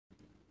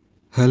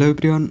Hello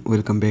everyone,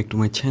 welcome back to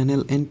my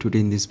channel, and today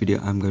in this video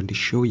I'm going to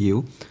show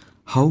you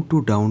how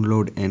to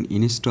download and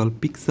install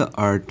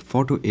Picsart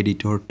photo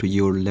editor to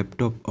your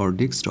laptop or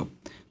desktop.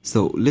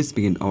 So let's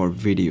begin our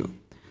video.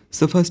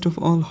 So first of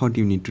all, what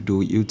you need to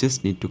do, you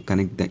just need to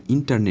connect the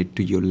internet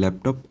to your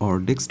laptop or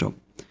desktop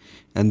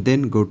and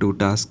then go to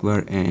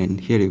taskbar,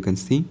 and here you can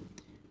see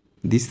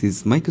this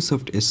is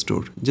Microsoft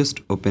Store.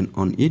 Just open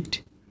on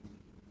it.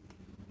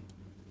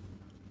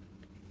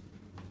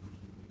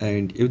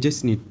 And you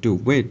just need to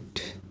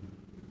wait,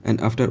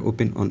 and after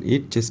open on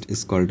it, just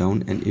scroll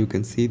down and you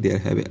can see there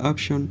have a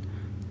option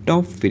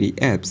top free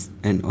apps,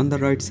 and on the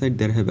right side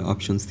there have a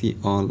option see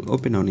all.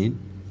 Open on it,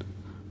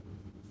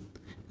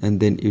 and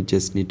then you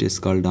just need to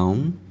scroll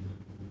down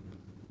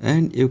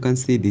and you can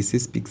see this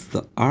is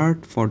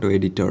Picsart photo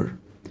editor.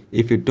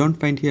 If you don't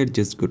find here,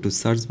 just go to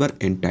search bar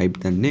and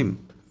type the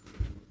name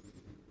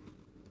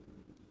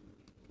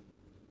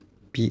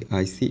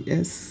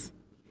Pics,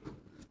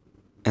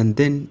 and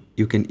then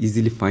you can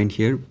easily find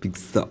here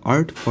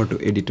Picsart photo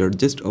editor.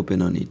 Just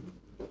open on it.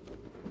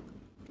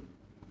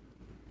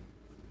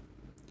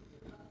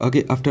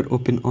 Okay, after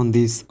open on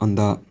this, on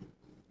the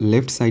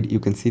left side you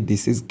can see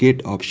this is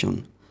get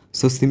option.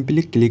 So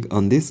simply click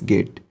on this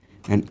get,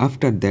 and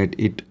after that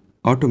it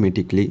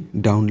automatically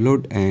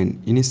download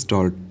and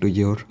install to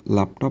your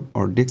laptop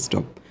or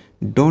desktop.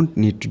 Don't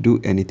need to do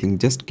anything,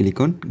 just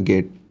click on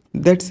get.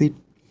 That's it.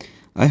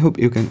 I hope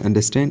you can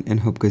understand,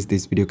 and hope guys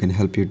this video can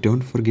help you. Don't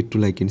forget to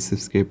like and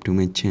subscribe to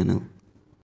my channel.